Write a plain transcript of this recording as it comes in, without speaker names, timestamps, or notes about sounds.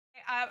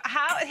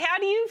How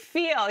do you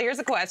feel? Here's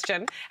a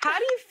question. How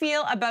do you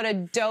feel about a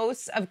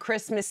dose of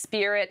Christmas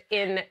spirit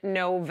in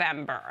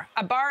November?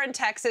 A bar in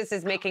Texas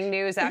is making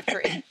news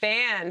after it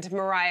banned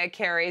Mariah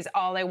Carey's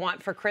All I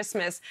Want for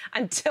Christmas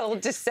until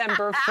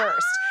December 1st.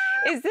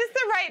 Is this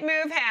the right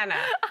move,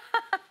 Hannah?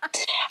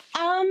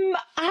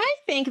 I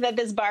think that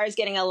this bar is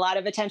getting a lot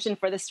of attention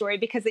for the story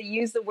because it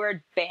used the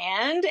word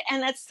banned,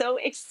 and that's so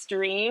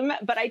extreme.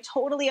 But I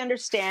totally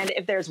understand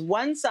if there's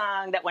one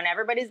song that when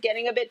everybody's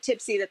getting a bit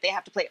tipsy that they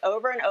have to play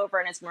over and over,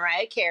 and it's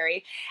Mariah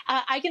Carey.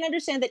 I can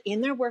understand that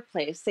in their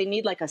workplace, they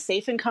need like a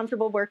safe and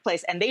comfortable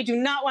workplace, and they do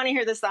not want to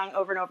hear this song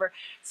over and over.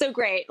 So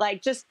great,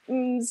 like just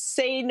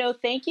say no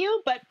thank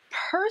you. But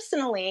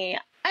personally,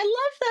 I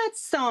love that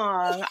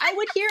song. I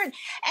would hear it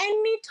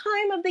any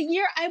time of the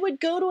year. I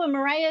would go to a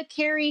Mariah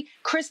Carey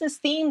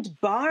Christmas-themed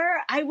bar.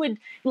 I would,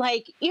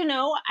 like, you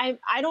know, I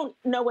don't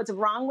know what's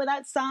wrong with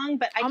that song,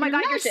 but I can imagine. Oh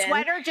my God, your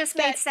sweater just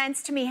made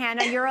sense to me,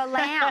 Hannah. You're a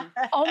lamb.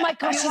 Oh my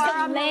gosh, she's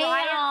a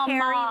Mariah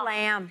Carey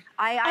lamb.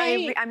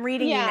 I'm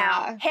reading you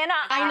now. Hannah,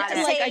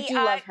 I do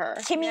love her.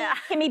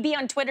 Kimmy B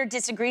on Twitter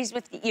disagrees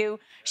with you.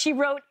 She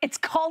wrote, "It's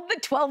called the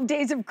 12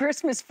 Days of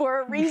Christmas for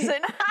a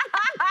reason."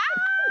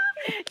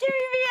 Kimmy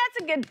B,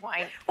 that's a good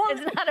point. Well,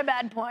 it's not a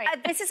bad point.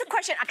 This is a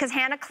question, because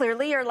Hannah,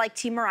 clearly you're like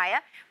Team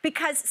Mariah,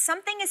 because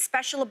something is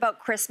special about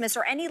Christmas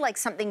or any like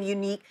something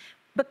unique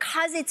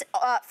because it's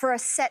for a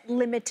set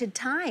limited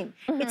time.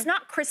 It's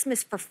not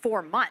Christmas for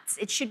 4 months.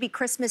 It should be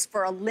Christmas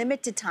for a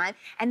limited time,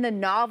 and the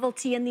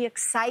novelty and the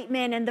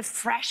excitement and the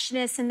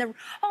freshness and the,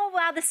 oh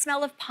wow, the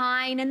smell of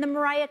pine and the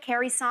Mariah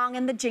Carey song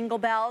and the jingle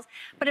bells.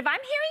 But if I'm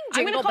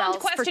hearing jingle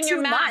bells for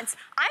 2 months,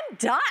 I'm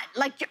done.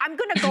 Like, I'm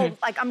gonna go,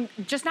 like, I'm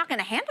just not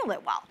gonna handle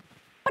it well.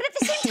 But at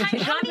the same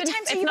time, how many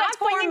times are you guys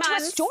going into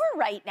a store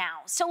right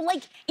now? So,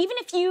 like, even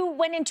if you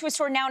went into a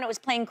store now and it was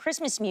playing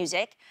Christmas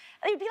music,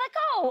 they'd be like,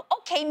 oh,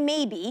 okay,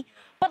 maybe.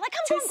 But, like,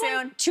 I'm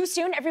going too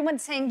soon.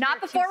 Everyone's saying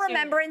not before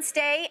Remembrance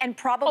Day, and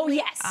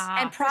probably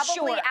and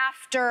probably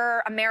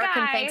after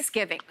American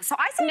Thanksgiving. So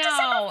I say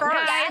December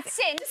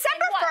 1st.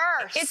 December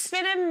 1st. It's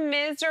been a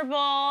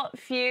miserable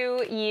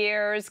few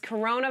years.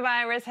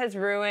 Coronavirus has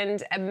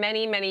ruined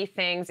many, many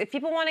things. If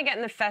people want to get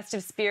in the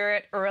festive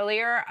spirit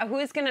earlier,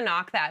 who's going to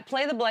knock that?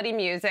 Play the bloody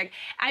music.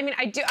 I mean,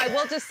 I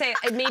will just say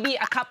maybe maybe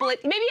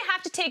you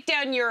have to take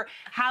down your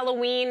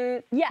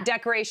Halloween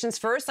decorations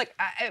first, like,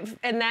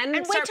 and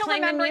then start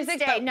playing the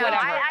music. No,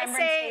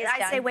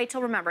 I say wait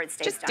till Remembrance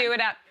Day. Just do it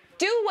up.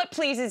 Do what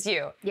pleases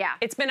you. Yeah.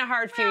 It's been a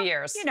hard few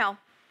years. You know,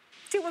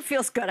 do what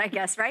feels good, I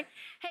guess, right?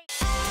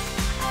 Hey.